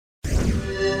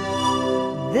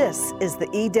This is the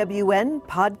EWN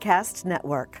Podcast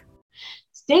Network.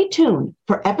 Stay tuned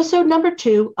for episode number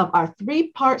 2 of our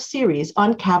 3-part series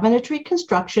on cabinetry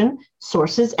construction,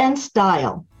 sources, and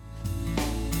style.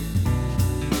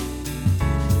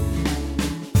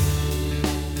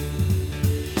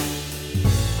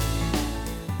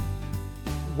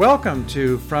 Welcome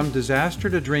to From Disaster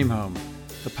to Dream Home,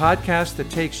 the podcast that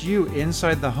takes you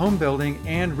inside the home building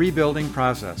and rebuilding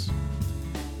process.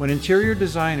 When interior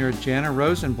designer Jana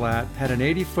Rosenblatt had an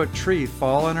 80-foot tree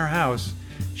fall on her house,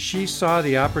 she saw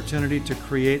the opportunity to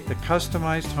create the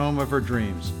customized home of her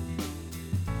dreams.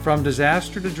 From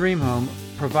Disaster to Dream Home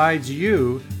provides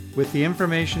you with the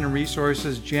information and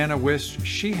resources Jana wished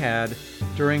she had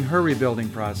during her rebuilding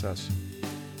process.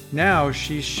 Now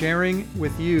she's sharing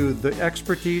with you the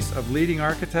expertise of leading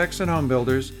architects and home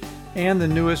builders and the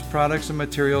newest products and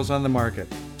materials on the market.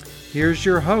 Here's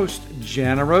your host,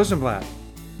 Jana Rosenblatt.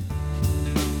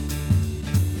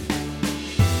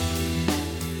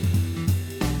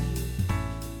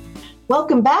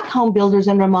 Welcome back, home builders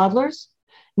and remodelers.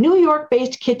 New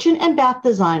York-based kitchen and bath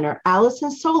designer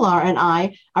Alison Solar and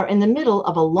I are in the middle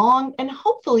of a long and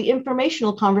hopefully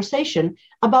informational conversation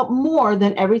about more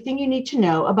than everything you need to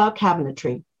know about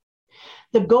cabinetry.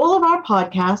 The goal of our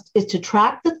podcast is to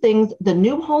track the things the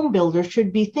new home builder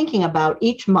should be thinking about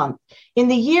each month in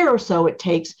the year or so it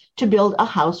takes to build a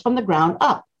house from the ground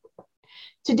up.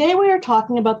 Today, we are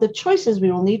talking about the choices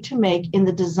we will need to make in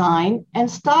the design and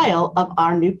style of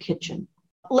our new kitchen.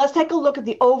 Let's take a look at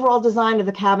the overall design of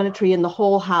the cabinetry in the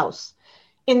whole house.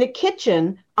 In the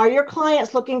kitchen, are your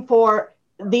clients looking for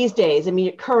these days,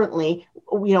 currently,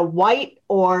 white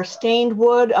or stained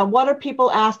wood? What are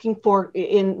people asking for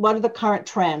what are the current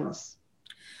trends?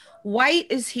 White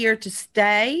is here to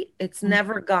stay. It's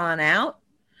never gone out.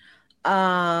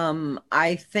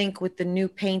 I think with the new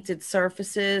painted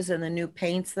surfaces and the new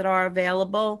paints that are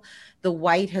available, the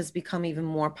white has become even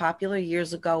more popular.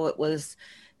 Years ago,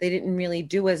 they didn't really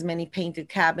do as many painted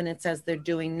cabinets as they're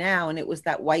doing now, and it was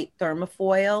that white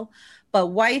thermofoil. But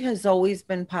white has always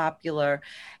been popular,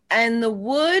 and the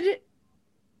wood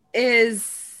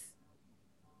is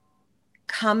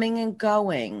coming and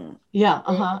going. Yeah,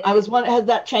 I was wondering, has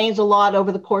that changed a lot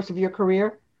over the course of your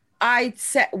career? I'd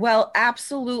say, well,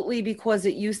 absolutely, because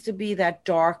it used to be that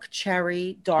dark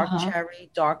cherry,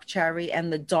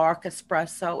 and the dark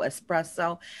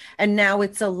espresso, and now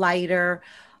it's a lighter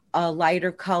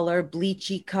color,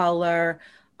 bleachy color.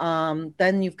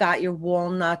 Then you've got your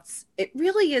walnuts. It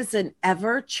really is an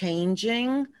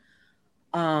ever-changing,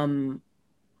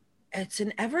 it's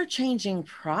an ever-changing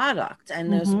product,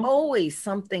 and there's always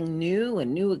something new, a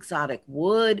new exotic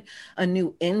wood, a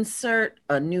new insert,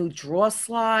 a new draw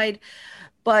slide.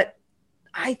 But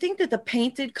I think that the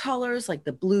painted colors, like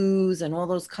the blues and all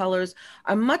those colors,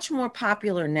 are much more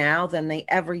popular now than they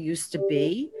ever used to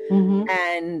be.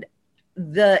 And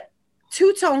the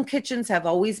two-tone kitchens have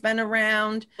always been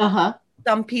around.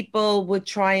 Some people would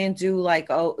try and do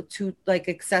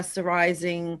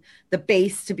accessorizing the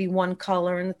base to be one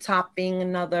color and the top being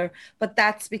another, but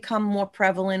that's become more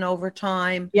prevalent over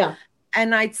time. Yeah.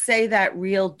 And I'd say that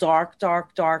real dark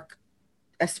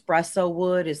espresso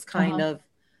wood is kind of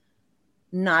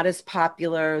not as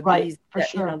popular these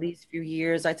few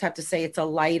years. I'd have to say it's a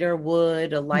lighter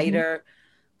wood, a lighter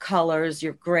colors,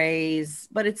 your grays,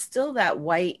 but it's still that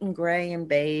white and gray and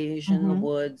beige and the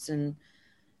woods, and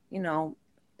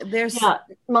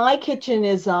my kitchen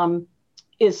is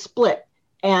split,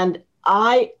 and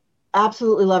I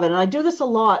absolutely love it. And I do this a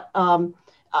lot.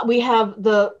 We have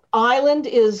the island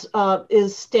is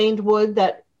stained wood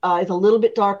that is a little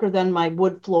bit darker than my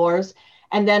wood floors,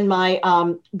 and then my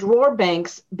drawer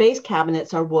banks base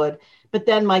cabinets are wood. But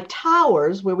then my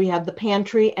towers, where we have the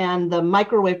pantry and the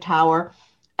microwave tower,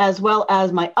 as well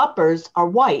as my uppers, are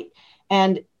white.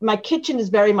 And my kitchen is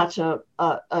very much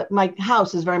my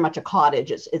house is very much a cottage.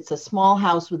 It's a small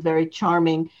house with very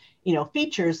charming,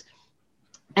 features.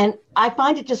 And I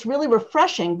find it just really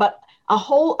refreshing, but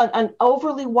an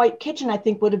overly white kitchen, I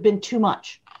think, would have been too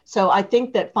much. So I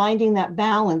think that finding that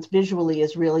balance visually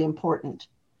is really important.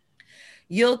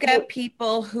 You'll get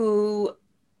people who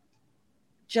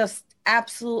just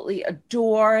absolutely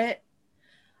adore it.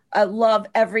 I love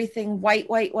everything white.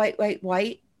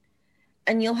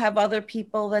 And you'll have other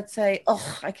people that say,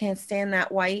 oh, I can't stand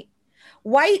that white.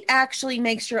 White actually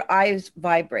makes your eyes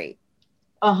vibrate.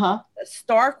 A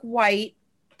stark white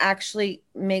actually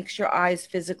makes your eyes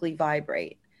physically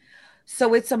vibrate.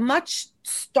 So it's a much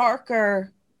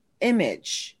starker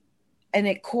image, and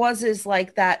it causes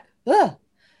like that,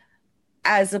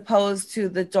 as opposed to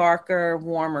the darker,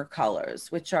 warmer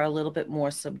colors, which are a little bit more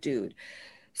subdued.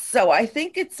 So I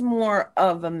think it's more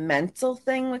of a mental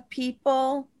thing with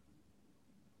people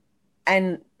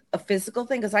and a physical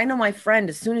thing. Because I know my friend,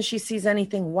 as soon as she sees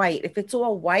anything white, if it's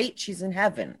all white, she's in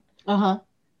heaven. Uh-huh.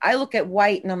 I look at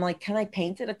white and I'm like, can I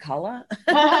paint it a color?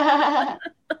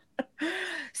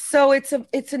 So it's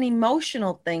an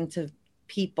emotional thing to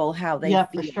people, how they feel.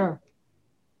 For sure.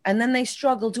 And then they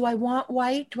struggle. Do I want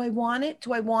white? Do I want it?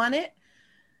 Do I want it?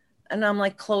 And I'm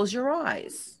like, close your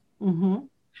eyes. Mm-hmm.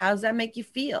 How does that make you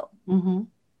feel? Mm-hmm.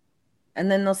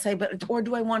 And then they'll say, or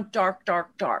do I want dark,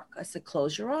 dark, dark? I said,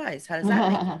 close your eyes. How does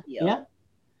that make you feel? Yeah.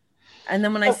 And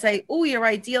then when I say, oh, your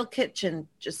ideal kitchen,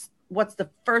 just what's the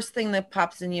first thing that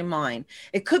pops in your mind?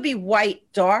 It could be white,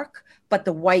 dark, but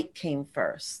the white came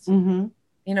first. Mm-hmm.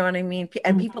 You know what I mean?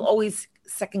 And people always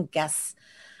second guess.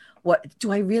 What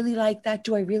do I really like that?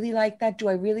 Do I really like that? Do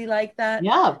I really like that?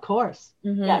 Yeah, of course.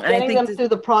 Mm-hmm. Yeah, getting them through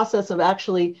the process of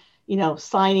actually,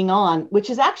 signing on, which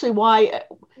is actually why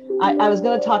I was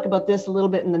going to talk about this a little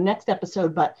bit in the next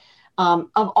episode. But of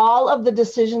all of the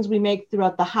decisions we make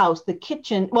throughout the house, the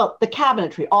kitchen, the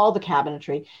cabinetry, all the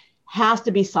cabinetry has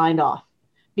to be signed off,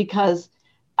 because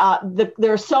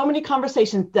there are so many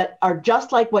conversations that are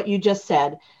just like what you just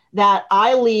said, that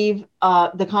I leave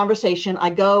the conversation.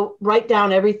 I go write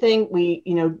down everything.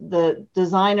 The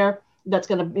designer that's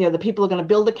going to, the people are going to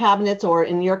build the cabinets, or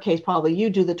in your case, probably you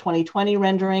do the 2020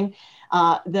 rendering,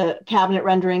 the cabinet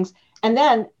renderings. And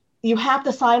then you have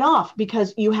to sign off,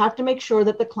 because you have to make sure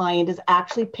that the client is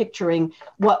actually picturing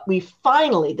what we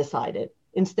finally decided,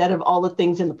 instead of all the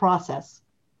things in the process.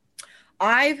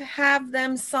 I've have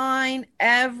them sign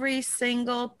every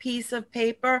single piece of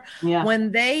paper. Yeah.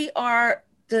 When they are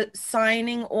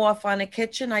signing off on a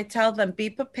kitchen, I tell them, be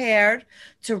prepared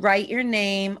to write your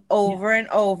name over and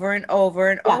over and over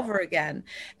and over again,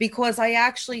 because I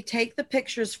actually take the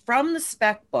pictures from the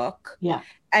spec book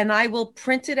and I will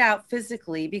print it out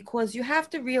physically, because you have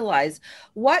to realize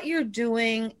what you're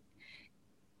doing.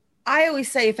 I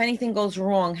always say, if anything goes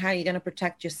wrong, how are you going to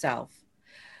protect yourself?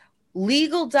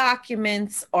 Legal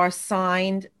documents are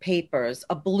signed papers.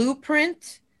 A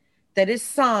blueprint that is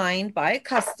signed by a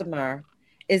customer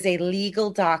is a legal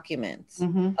document.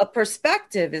 Mm-hmm. A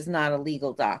perspective is not a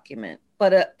legal document,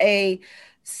 but a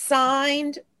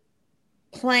signed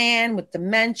plan with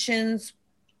dimensions,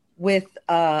 with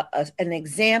an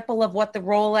example of what the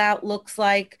rollout looks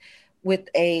like, with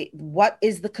what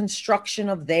is the construction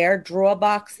of their drawer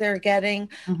box they're getting.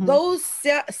 Mm-hmm. Those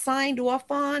signed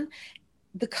off on.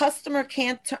 The customer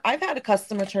can't. I've had a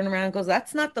customer turn around and goes,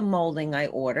 "That's not the molding I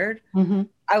ordered." Mm-hmm.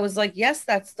 I was like, "Yes,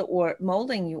 that's the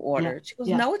molding you ordered." She goes,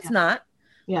 "No, it's not."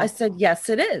 Yeah. I said, "Yes,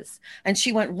 it is." And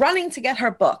she went running to get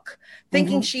her book,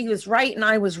 thinking she was right and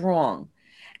I was wrong.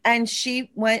 And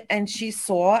she went and she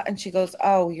saw and she goes,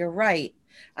 "Oh, you're right."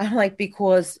 I'm like,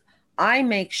 because I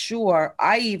make sure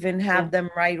I even have them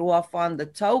write off on the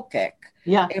toe kick.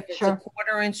 Yeah, if it's a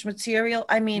 1/4 inch material.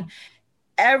 I mean.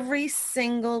 Every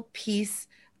single piece,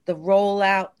 the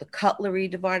rollout, the cutlery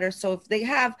divider. So if they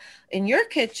have in your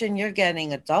kitchen, you're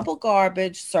getting a double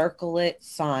garbage, circle it,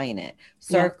 sign it,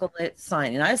 circle it,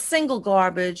 sign it. Not a single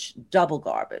garbage, double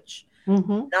garbage.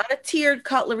 Mm-hmm. Not a tiered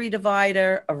cutlery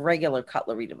divider, a regular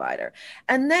cutlery divider.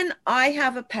 And then I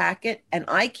have a packet and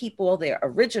I keep all their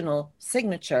original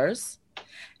signatures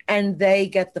and they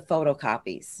get the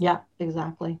photocopies. Yeah,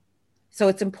 exactly. So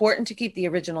it's important to keep the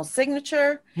original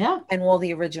signature and all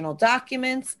the original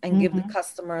documents and give the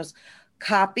customers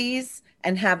copies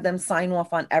and have them sign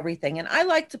off on everything. And I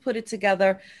like to put it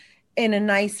together in a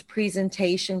nice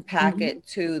presentation packet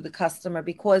to the customer,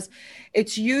 because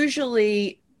it's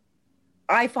usually,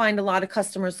 I find a lot of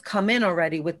customers come in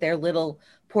already with their little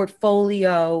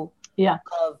portfolio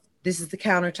of, this is the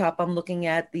countertop I'm looking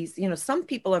at. These, some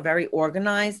people are very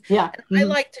organized. Yeah. And I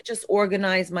like to just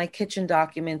organize my kitchen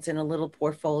documents in a little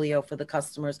portfolio for the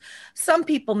customers. Some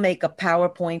people make a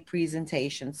PowerPoint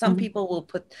presentation. Some people will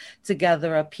put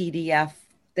together a PDF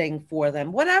thing for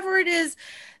them. Whatever it is,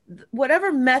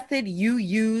 whatever method you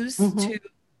use to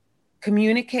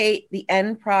communicate the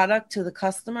end product to the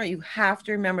customer, you have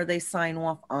to remember they sign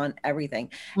off on everything.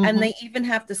 And they even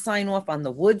have to sign off on the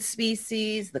wood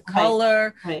species, the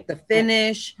color, the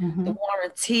finish, the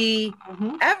warranty,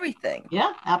 everything.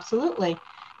 Yeah, absolutely.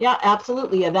 Yeah,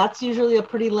 absolutely. Yeah, that's usually a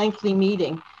pretty lengthy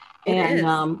meeting,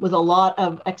 and with a lot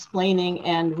of explaining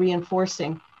and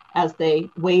reinforcing as they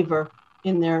waver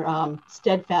in their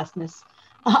steadfastness.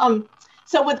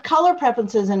 So with color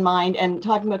preferences in mind and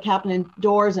talking about cabinet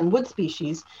doors and wood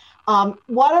species,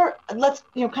 let's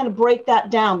kind of break that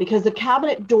down, because the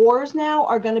cabinet doors now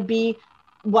are going to be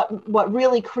what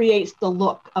really creates the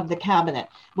look of the cabinet,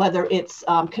 whether it's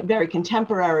very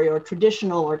contemporary or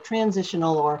traditional or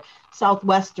transitional or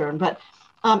Southwestern. But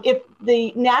if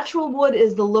the natural wood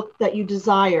is the look that you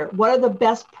desire, what are the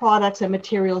best products and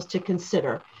materials to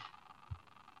consider?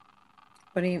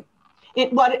 What do you?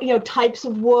 Types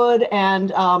of wood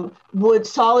and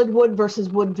solid wood versus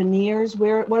wood veneers.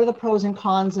 What are the pros and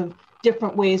cons of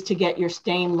different ways to get your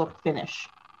stain look finish?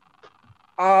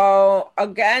 Oh,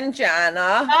 again,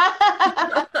 Jana.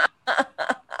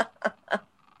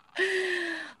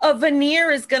 A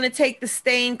veneer is going to take the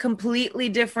stain completely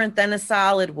different than a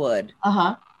solid wood.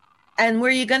 Uh-huh. And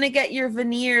where you're going to get your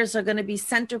veneers are going to be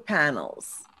center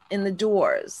panels in the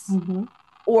doors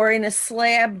or in a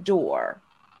slab door.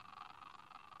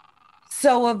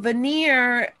 So a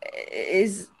veneer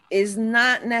is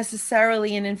not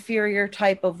necessarily an inferior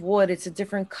type of wood. It's a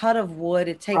different cut of wood.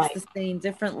 It takes the stain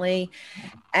differently.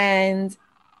 And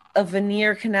a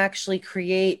veneer can actually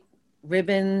create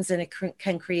ribbons, and it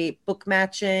can create book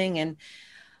matching.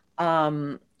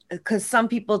 And because some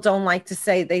people don't like to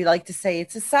say, they like to say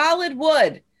it's a solid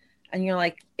wood. And you're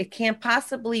like, it can't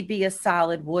possibly be a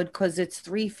solid wood because it's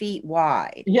 3 feet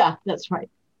wide. Yeah, that's right.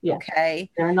 Yeah.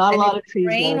 Okay. There are not a lot of trees.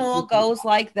 Grain all goes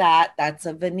like that. That's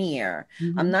a veneer.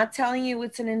 I'm not telling you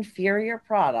it's an inferior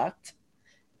product.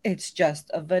 It's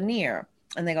just a veneer.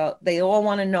 And they all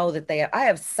want to know that I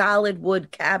have solid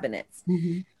wood cabinets.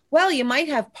 Well, you might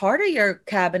have part of your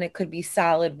cabinet could be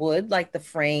solid wood, like the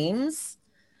frames,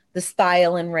 the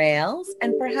stile and rails,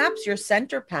 and perhaps your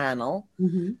center panel.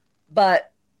 But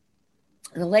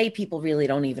the lay people really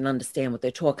don't even understand what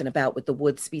they're talking about with the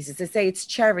wood species. They say it's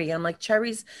cherry. And I'm like,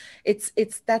 cherries,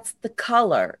 that's the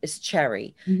color is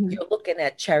cherry. You're looking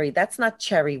at cherry. That's not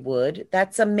cherry wood.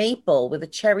 That's a maple with a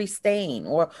cherry stain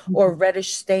or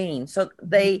reddish stain. So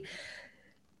they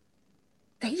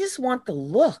just want the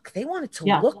look. They want it to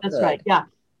look that's good. Right. Yeah.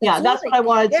 Yeah. That's what I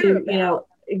wanted to,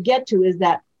 get to, is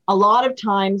that a lot of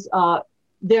times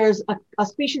there's a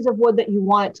species of wood that you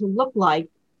want it to look like.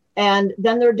 And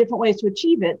then there are different ways to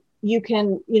achieve it. You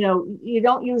can, you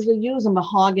don't usually use a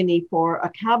mahogany for a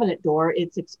cabinet door.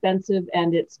 It's expensive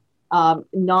and it's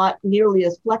not nearly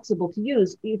as flexible to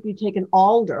use. If you take an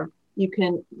alder, you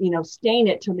can, stain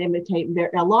it to imitate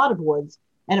a lot of woods.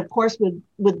 And of course,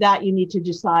 with that, you need to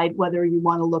decide whether you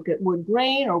want to look at wood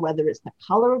grain or whether it's the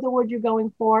color of the wood you're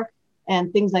going for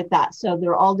and things like that. So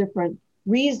there are all different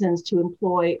reasons to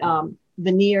employ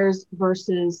veneers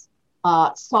versus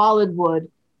solid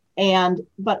wood.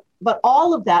 But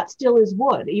all of that still is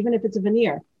wood, even if it's a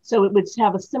veneer. So it would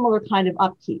have a similar kind of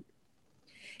upkeep.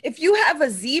 If you have a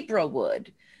zebra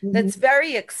wood that's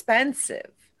very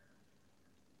expensive,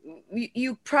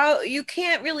 you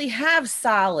can't really have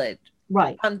solid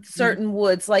on certain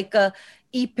woods like a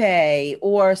ipe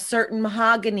or certain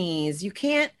mahoganies. You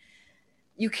can't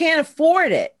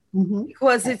afford it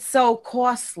because it's so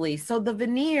costly. So the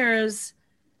veneers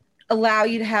allow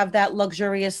you to have that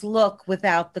luxurious look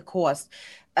without the cost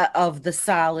of the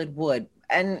solid wood.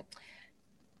 And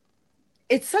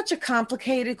it's such a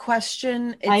complicated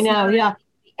question. I know, yeah.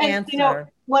 And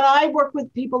when I work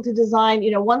with people to design,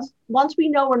 once we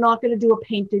know we're not going to do a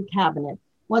painted cabinet,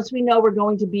 once we know we're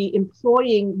going to be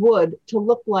employing wood to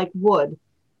look like wood,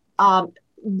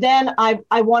 then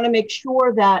I want to make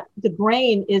sure that the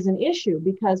grain is an issue,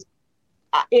 because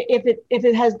if it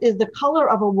is the color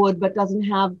of a wood but doesn't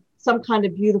have some kind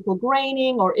of beautiful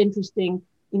graining or interesting,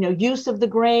 use of the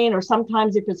grain, or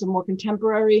sometimes if it's a more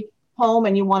contemporary home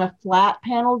and you want a flat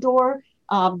panel door,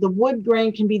 the wood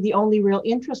grain can be the only real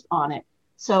interest on it.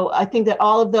 So I think that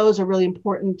all of those are really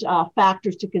important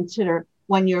factors to consider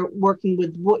when you're working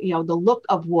with wood, the look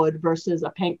of wood versus a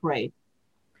paint grade.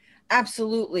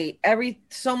 Absolutely.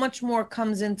 So much more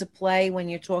comes into play when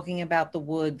you're talking about the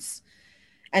woods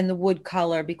and the wood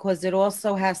color, because it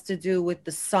also has to do with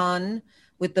the sun,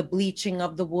 with the bleaching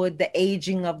of the wood, the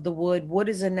aging of the wood. Wood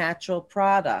is a natural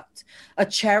product. A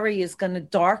cherry is going to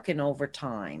darken over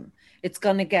time. It's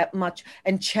going to get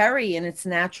and cherry in its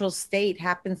natural state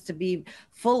happens to be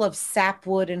full of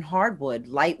sapwood and hardwood,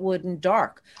 light wood and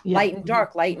dark, light and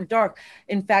dark, light and dark.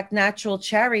 In fact, natural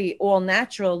cherry, all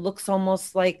natural, looks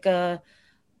almost like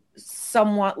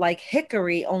somewhat like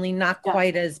hickory, only not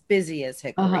quite as busy as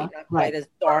hickory, not quite as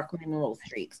dark mineral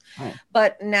streaks.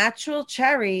 But natural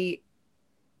cherry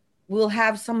will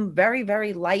have some very,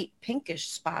 very light pinkish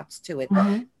spots to it.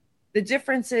 The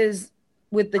difference is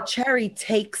with the cherry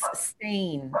takes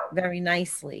stain very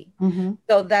nicely.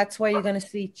 So that's why you're going to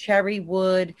see cherry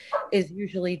wood is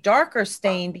usually darker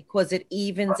stain, because it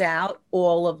evens out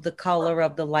all of the color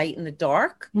of the light and the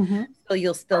dark. So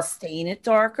you'll still stain it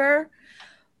darker.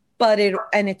 but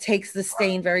it takes the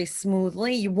stain very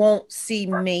smoothly. You won't see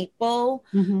maple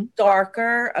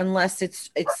darker unless it's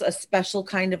a special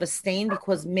kind of a stain,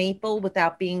 because maple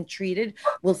without being treated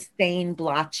will stain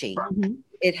blotchy.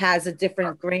 It has a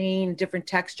different grain, different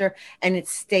texture, and it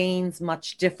stains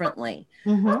much differently.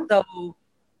 So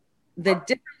the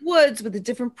different woods with the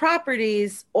different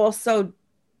properties, also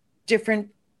different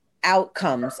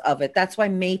outcomes of it. That's why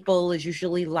maple is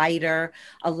usually lighter,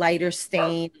 a lighter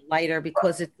stain, lighter,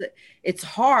 because it's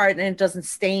hard and it doesn't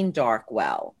stain dark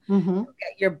well. You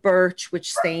get your birch,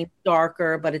 which stains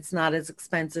darker, but it's not as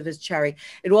expensive as cherry.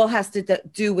 It all has to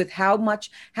do with how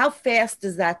fast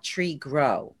does that tree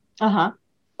grow.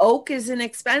 Oak is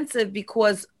inexpensive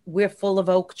because we're full of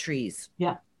oak trees.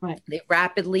 Yeah. Right. They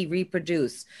rapidly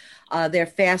reproduce. They're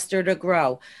faster to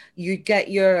grow. You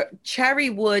get your cherry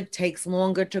wood takes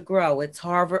longer to grow. It's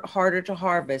harder to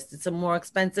harvest. It's a more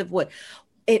expensive wood.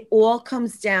 It all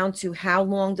comes down to how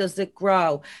long does it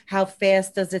grow? How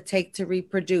fast does it take to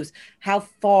reproduce? How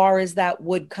far is that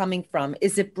wood coming from?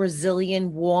 Is it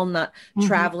Brazilian walnut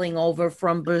traveling over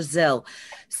from Brazil?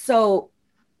 So,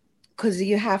 because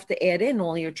you have to add in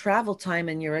all your travel time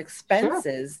and your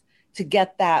expenses to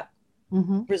get that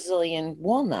Brazilian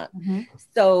walnut.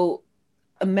 So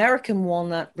American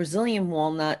walnut, Brazilian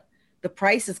walnut, the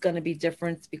price is going to be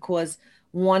different because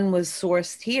one was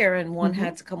sourced here and one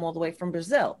had to come all the way from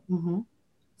Brazil.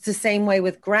 It's the same way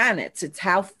with granites. It's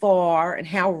how far and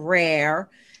how rare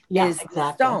is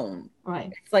the stone.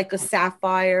 Right. It's like a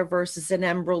sapphire versus an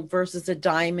emerald versus a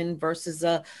diamond versus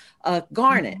a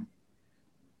garnet.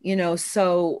 You know,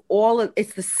 so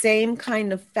it's the same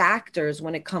kind of factors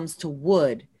when it comes to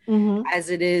wood as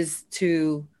it is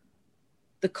to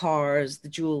the cars, the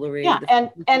jewelry. Yeah, and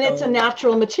it's a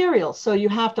natural material. So you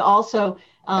have to also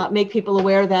make people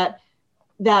aware that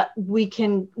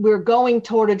we're going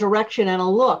toward a direction and a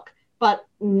look, but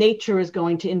nature is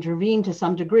going to intervene to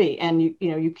some degree, and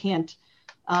you can't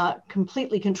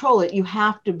completely control it. You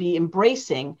have to be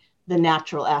embracing the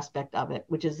natural aspect of it,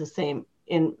 which is the same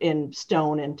in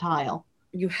stone and tile.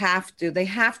 They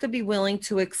have to be willing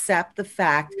to accept the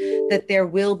fact that there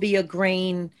will be a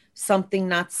grain, something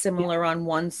not similar on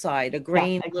one side, a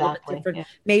grain a little bit different,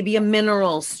 maybe a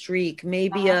mineral streak,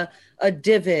 maybe a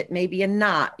divot, maybe a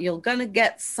knot. You're going to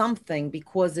get something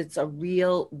because it's a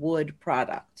real wood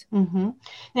product.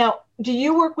 Now, do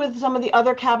you work with some of the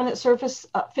other cabinet surface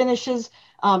finishes,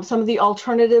 some of the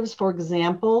alternatives, for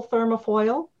example,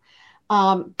 thermofoil?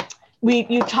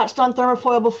 You touched on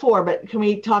thermofoil before, but can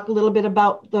we talk a little bit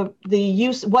about the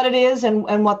use, what it is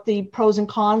and what the pros and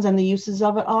cons and the uses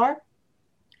of it are?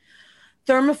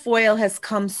 Thermofoil has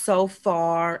come so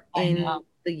far in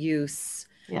the use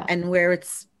and where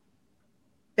it's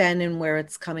been and where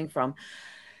it's coming from.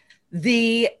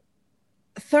 The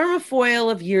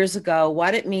thermofoil of years ago,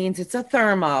 what it means, it's a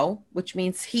thermo, which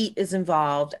means heat is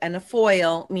involved, and a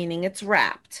foil, meaning it's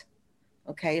wrapped.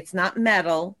 Okay, it's not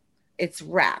metal, it's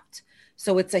wrapped.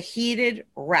 So it's a heated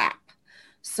wrap.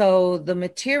 So the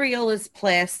material is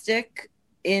plastic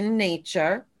in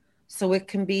nature, so it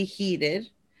can be heated.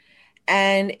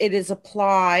 And it is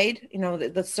applied,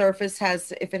 the surface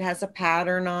if it has a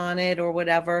pattern on it or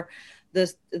whatever,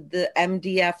 the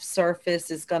MDF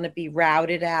surface is going to be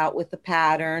routed out with the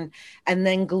pattern, and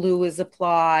then glue is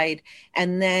applied.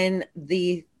 And then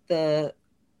the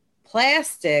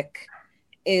plastic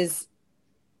is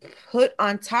put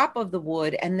on top of the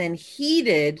wood and then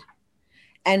heated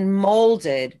and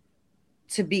molded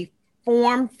to be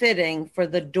form fitting for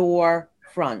the door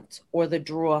front or the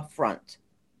drawer front.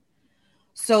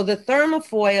 So the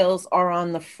thermofoils are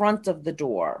on the front of the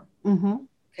door.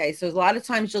 Okay, so a lot of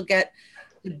times you'll get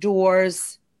the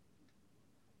doors.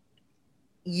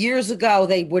 Years ago,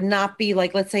 they would not be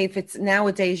like, let's say if it's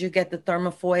nowadays, you get the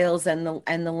thermofoils and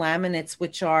the laminates,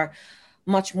 which are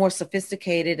much more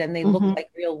sophisticated, and they look like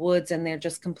real woods, and they're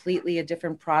just completely a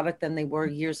different product than they were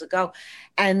years ago.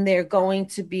 And they're going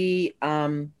to be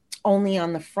only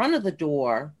on the front of the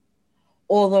door.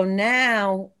 Although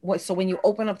now, so when you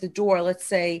open up the door, let's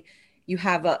say you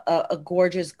have a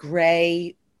gorgeous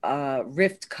gray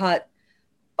rift cut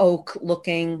oak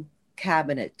looking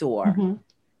cabinet door,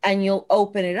 and you'll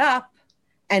open it up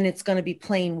and it's going to be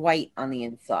plain white on the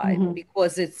inside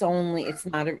because it's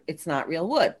not real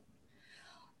wood.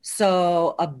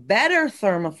 So a better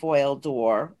thermofoil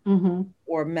door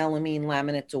or melamine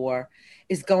laminate door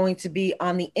is going to be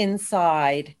on the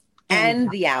inside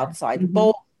and the outside,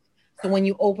 both. So when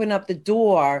you open up the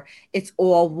door, it's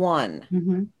all one.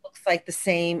 Looks like the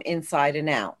same inside and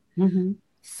out.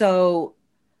 So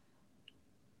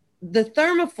the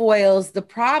thermofoils, the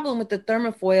problem with the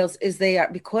thermofoils is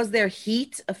because they're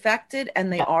heat affected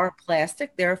and they are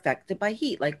plastic, they're affected by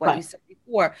heat, like what you said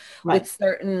before. With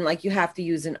certain, like you have to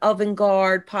use an oven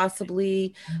guard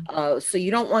possibly. So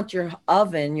you don't want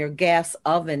your gas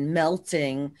oven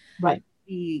melting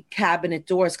the cabinet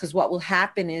doors, because what will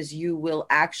happen is you will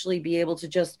actually be able to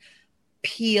just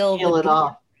peel the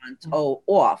door front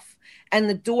off. And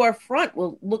the door front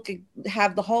will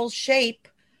have the whole shape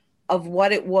of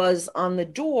what it was on the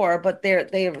door, but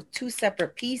they have two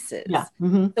separate pieces.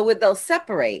 So they'll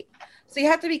separate. So you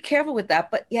have to be careful with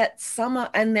that. But yet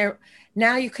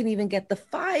now you can even get the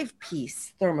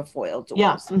 5-piece thermofoil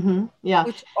doors,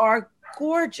 which are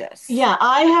gorgeous. Yeah,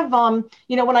 I have,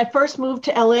 when I first moved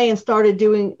to LA and started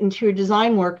doing interior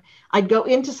design work, I'd go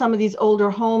into some of these older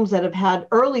homes that have had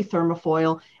early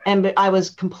thermofoil, and I was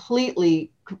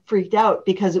completely freaked out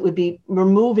because it would be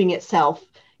removing itself.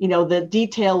 The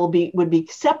detail would be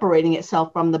separating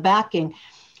itself from the backing.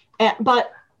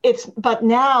 But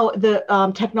now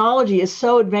the technology is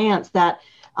so advanced that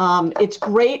it's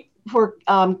great for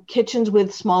kitchens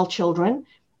with small children.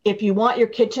 If you want your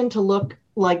kitchen to look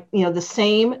like, the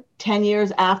same 10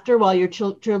 years after while your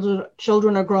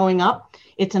children are growing up,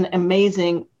 it's an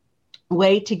amazing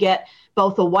way to get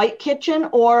both a white kitchen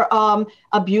or a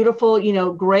beautiful,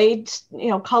 gray,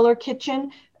 color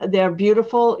kitchen. They're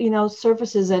beautiful,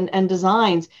 surfaces and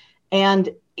designs. And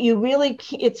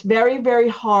it's very, very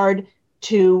hard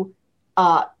to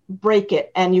break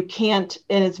it. And you can't,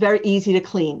 and it's very easy to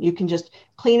clean. You can just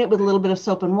clean it with a little bit of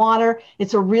soap and water.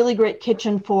 It's a really great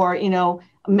kitchen for,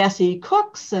 messy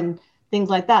cooks and things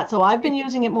like that. So I've been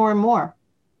using it more and more.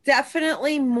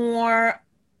 Definitely more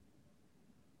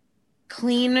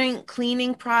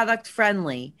cleaning product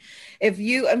friendly.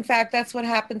 In fact, that's what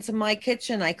happened to my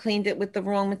kitchen. I cleaned it with the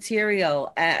wrong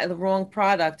material, the wrong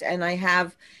product, and I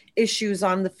have issues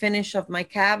on the finish of my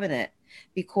cabinet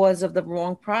because of the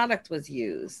wrong product was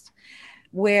used.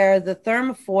 Where the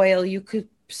thermofoil, you could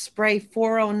spray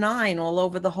 409 all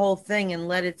over the whole thing and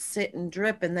let it sit and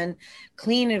drip and then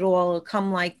clean it all, it'll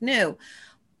come like new.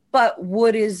 But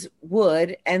wood is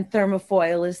wood and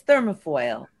thermofoil is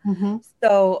thermofoil.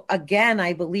 So again,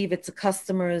 I believe it's a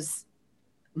customer's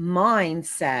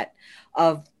mindset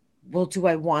of, well, do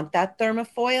I want that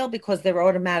thermofoil? Because they're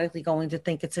automatically going to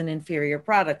think it's an inferior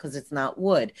product because it's not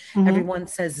wood. Everyone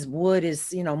says wood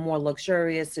is, more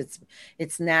luxurious.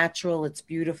 It's natural. It's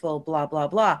beautiful, blah, blah,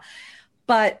 blah.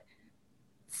 But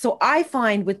so I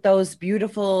find with those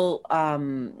beautiful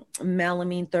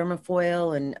melamine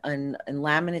thermofoil and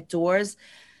laminate doors,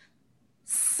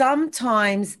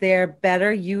 sometimes they're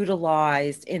better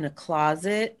utilized in a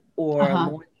closet or a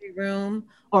laundry room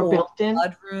or built-in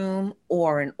bedroom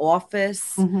or an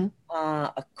office,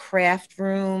 a craft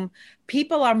room.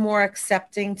 People are more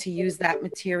accepting to use that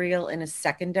material in a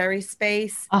secondary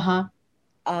space.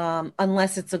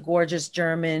 Unless it's a gorgeous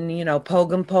German,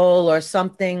 Pogen pole or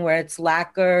something where it's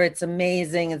lacquer, it's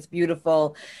amazing, it's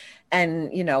beautiful,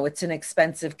 and, it's an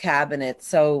expensive cabinet.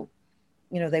 So,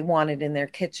 they want it in their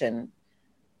kitchen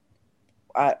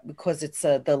because it's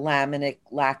the laminate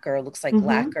lacquer, looks like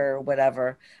lacquer or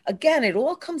whatever. Again, it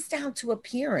all comes down to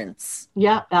appearance.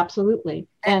 Yeah, absolutely.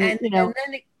 And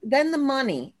then the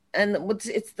money, and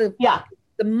it's the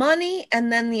money,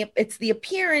 and then it's the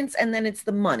appearance, and then it's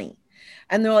the money.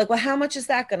 And they're like, well, how much is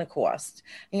that going to cost?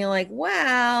 And you're like,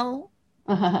 well,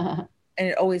 and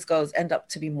it always end up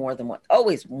to be more than what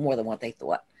they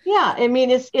thought. Yeah. I mean,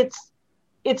 it's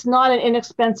not an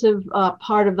inexpensive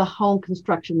part of the home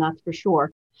construction. That's for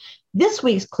sure. This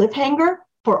week's cliffhanger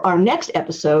for our next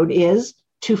episode is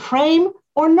to frame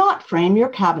or not frame your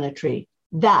cabinetry.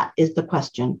 That is the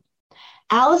question.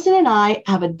 Alison and I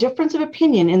have a difference of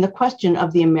opinion in the question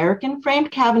of the American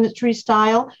framed cabinetry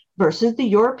style versus the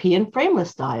European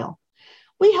frameless style.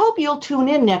 We hope you'll tune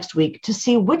in next week to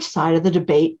see which side of the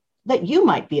debate that you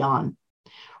might be on.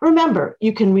 Remember,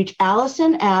 you can reach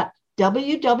Alison at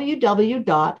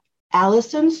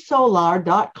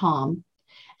www.alisonsolar.com,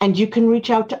 and you can reach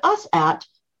out to us at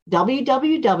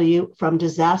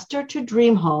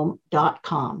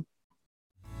www.fromdisastertodreamhome.com.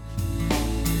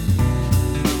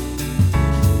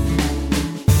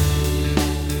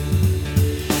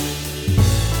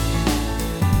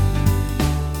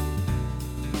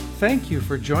 Thank you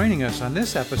for joining us on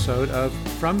this episode of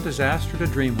From Disaster to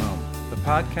Dream Home, the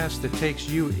podcast that takes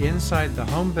you inside the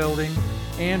home building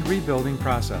and rebuilding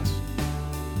process.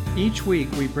 Each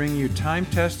week, we bring you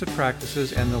time-tested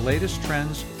practices and the latest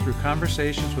trends through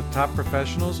conversations with top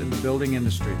professionals in the building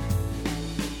industry.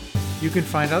 You can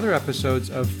find other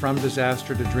episodes of From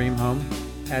Disaster to Dream Home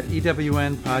at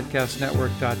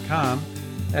ewnpodcastnetwork.com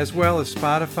as well as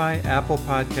Spotify, Apple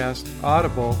Podcasts,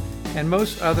 Audible, and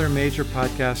most other major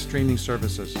podcast streaming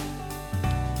services.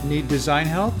 Need design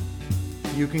help?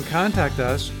 You can contact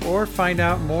us or find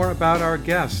out more about our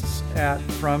guests at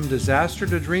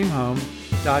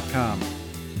FromDisasterToDreamHome.com.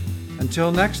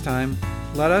 Until next time,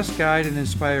 let us guide and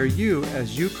inspire you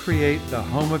as you create the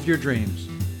home of your dreams.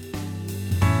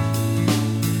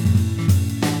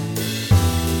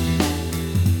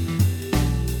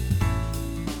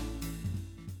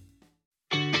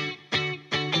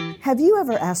 Have you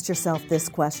ever asked yourself this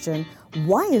question?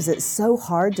 Why is it so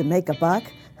hard to make a buck?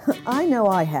 I know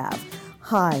I have.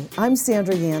 Hi, I'm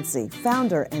Sandra Yancey,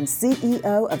 founder and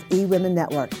CEO of eWomen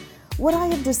Network. What I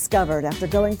have discovered after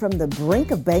going from the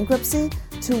brink of bankruptcy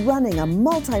to running a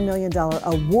multi-million-dollar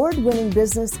award-winning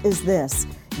business is this: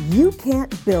 you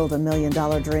can't build $1 million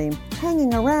dream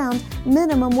hanging around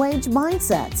minimum wage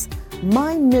mindsets.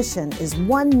 My mission is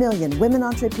 1 million women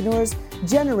entrepreneurs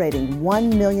generating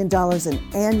 $1 million in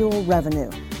annual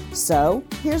revenue. So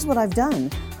here's what I've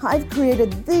done. I've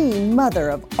created the mother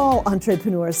of all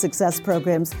entrepreneur success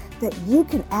programs that you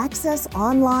can access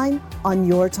online on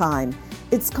your time.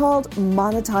 It's called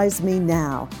Monetize Me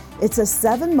Now. It's a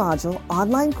 7-module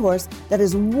online course that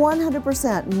is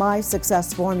 100% my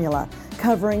success formula,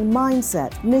 covering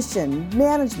mindset, mission,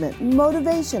 management,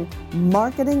 motivation,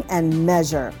 marketing, and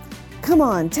measure. Come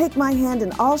on, take my hand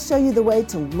and I'll show you the way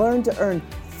to learn to earn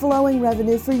flowing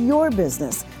revenue for your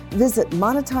business. Visit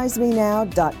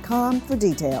monetizemenow.com for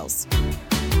details.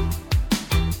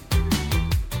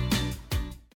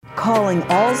 Calling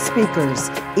all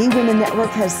speakers, eWomen Network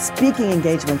has speaking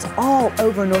engagements all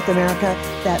over North America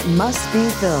that must be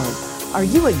filled. Are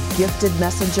you a gifted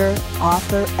messenger,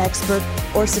 author, expert,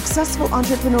 or successful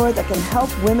entrepreneur that can help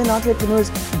women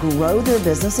entrepreneurs grow their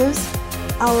businesses?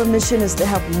 Our mission is to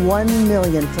help 1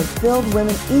 million fulfilled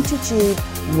women each achieve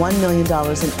 $1 million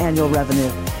in annual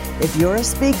revenue. If you're a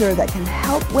speaker that can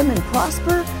help women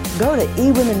prosper, go to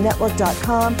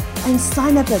eWomenNetwork.com and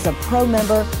sign up as a pro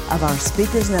member of our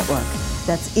Speakers Network.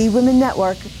 That's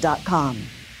eWomenNetwork.com.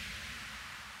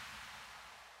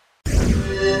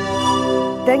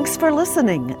 Thanks for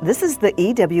listening. This is the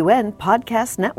EWN Podcast Network.